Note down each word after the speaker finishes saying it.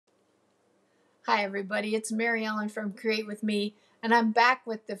Hi everybody, it's Mary Ellen from Create With Me, and I'm back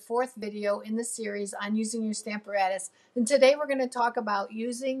with the fourth video in the series on using your Stamparatus. And today we're going to talk about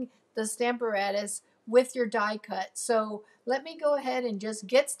using the Stamparatus with your die cut. So let me go ahead and just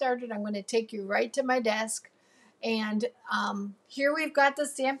get started. I'm going to take you right to my desk, and here we've got the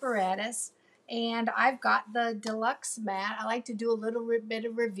Stamparatus, and I've got the deluxe mat. I like to do a little bit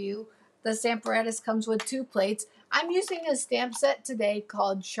of review. The Stamparatus comes with 2 plates. I'm using a stamp set today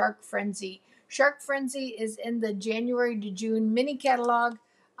called Shark Frenzy. Shark Frenzy is in the January to June mini catalog,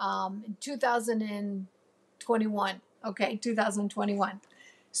 2021. Okay, 2021.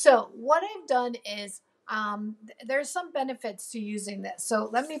 So what I've done is there's some benefits to using this. So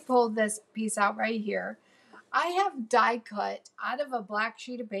let me pull this piece out right here. I have die cut out of a black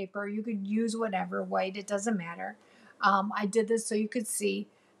sheet of paper. You could use whatever, white, it doesn't matter. I did this so you could see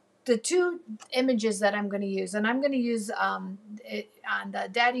the 2 images that I'm going to use, and I'm going to use it on the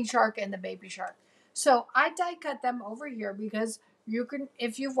daddy shark and the baby shark. So I die cut them over here because you can,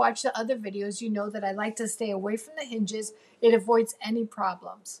 if you've watched the other videos, you know that I like to stay away from the hinges. It avoids any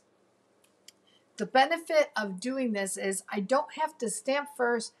problems. The benefit of doing this is I don't have to stamp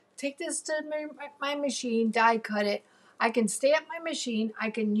first, take this to my machine, die cut it. I can stay at my machine. I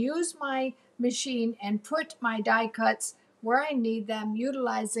can use my machine and put my die cuts where I need them,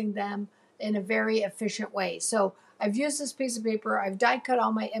 utilizing them in a very efficient way. So I've used this piece of paper, I've die cut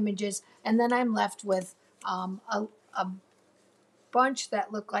all my images, and then I'm left with a bunch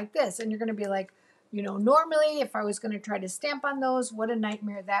that look like this. And you're going to be like, you know, normally if I was going to try to stamp on those, what a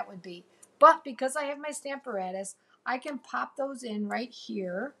nightmare that would be. But because I have my Stamparatus, I can pop those in right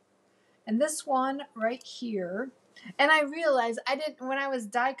here. And this one right here. And I realized I didn't, when I was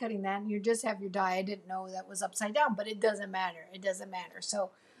die cutting that, and you just have your die, I didn't know that was upside down, but it doesn't matter. It doesn't matter.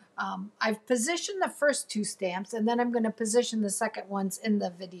 So I've positioned the first 2 stamps, and then I'm going to position the second ones in the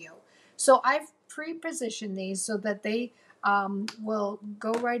video. So I've pre-positioned these so that they will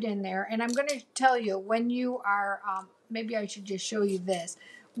go right in there. And I'm going to tell you when you are, maybe I should just show you this.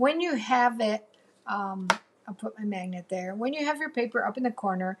 When you have it, I'll put my magnet there. When you have your paper up in the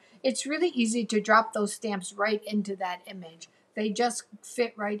corner, it's really easy to drop those stamps right into that image. They just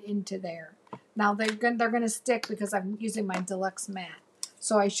fit right into there. Now they're going to stick because I'm using my deluxe mat.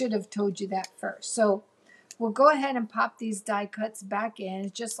 So I should have told you that first. So we'll go ahead and pop these die cuts back in.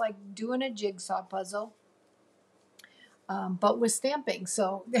 It's just like doing a jigsaw puzzle, but with stamping.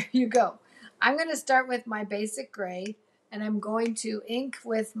 So there you go. I'm going to start with my basic gray, and I'm going to ink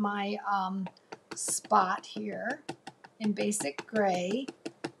with my spot here in basic gray.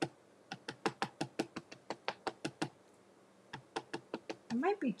 I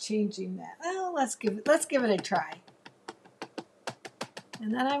might be changing that. Well, let's give it a try.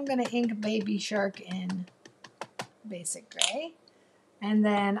 And then I'm going to ink baby shark in basic gray, and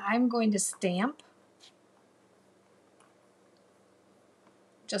then I'm going to stamp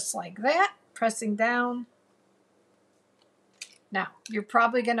just like that, pressing down. Now, you're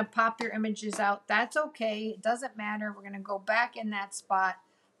probably going to pop your images out. That's okay. It doesn't matter. We're going to go back in that spot,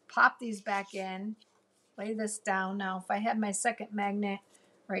 pop these back in, lay this down. Now, if I had my second magnet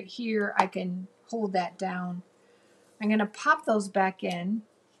right here, I can hold that down. I'm going to pop those back in.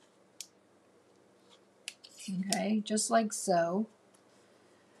 Okay, just like so.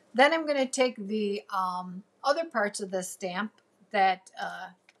 Then I'm going to take the other parts of the stamp that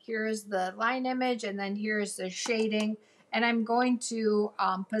here's the line image, and then here's the shading. And I'm going to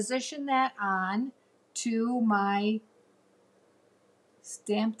position that on to my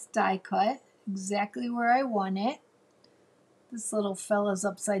stamped die cut, exactly where I want it. This little fella's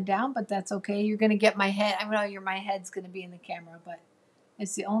upside down, but that's okay. You're going to get my head. I know my head's going to be in the camera, but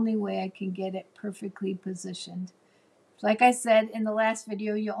it's the only way I can get it perfectly positioned. Like I said in the last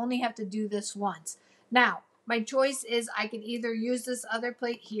video, you only have to do this once. Now, my choice is I can either use this other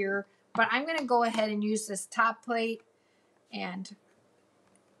plate here, but I'm going to go ahead and use this top plate and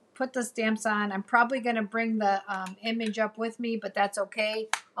put the stamps on. I'm probably going to bring the image up with me, but that's okay.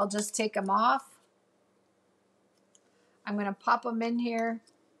 I'll just take them off. I'm going to pop them in here.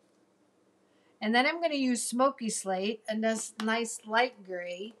 And then I'm going to use Smoky Slate, and this nice light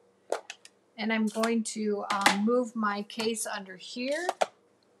gray. And I'm going to move my case under here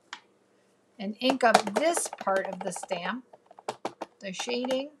and ink up this part of the stamp, the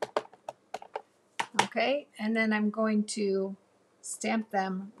shading. Okay, and then I'm going to stamp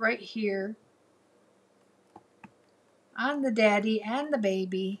them right here on the daddy and the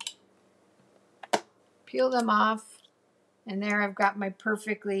baby. Peel them off, and there I've got my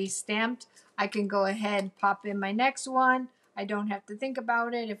perfectly stamped. I can go ahead and pop in my next one. I don't have to think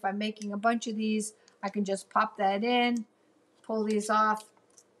about it. If I'm making a bunch of these, I can just pop that in, pull these off,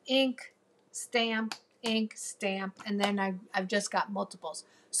 ink, stamp, ink, stamp, and then I've just got multiples.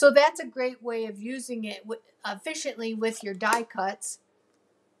 So that's a great way of using it efficiently with your die cuts.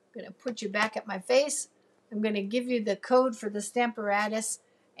 I'm going to put you back at my face. I'm going to give you the code for the Stamparatus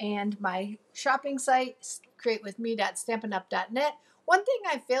and my shopping site, createwithme.stampinup.net. One thing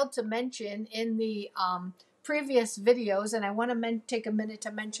I failed to mention in the previous videos, and I want to take a minute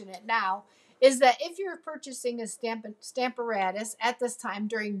to mention it now, is that if you're purchasing a Stamparatus at this time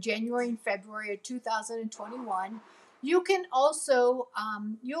during January and February of 2021, you can also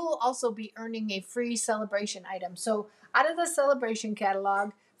you'll also be earning a free celebration item. So out of the celebration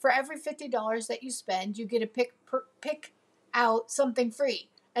catalog, for every $50 that you spend, you get to pick out something free.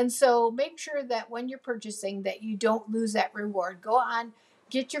 And so make sure that when you're purchasing that you don't lose that reward. Go on,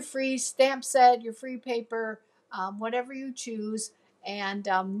 get your free stamp set, your free paper, whatever you choose. And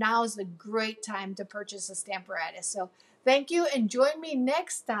now is a great time to purchase a Stamparatus. So thank you, and join me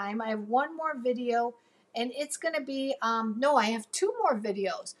next time. I have one more video, and it's going to be, no, I have two more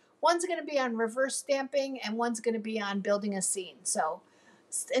videos. One's going to be on reverse stamping, and one's going to be on building a scene. So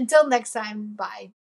until next time, bye.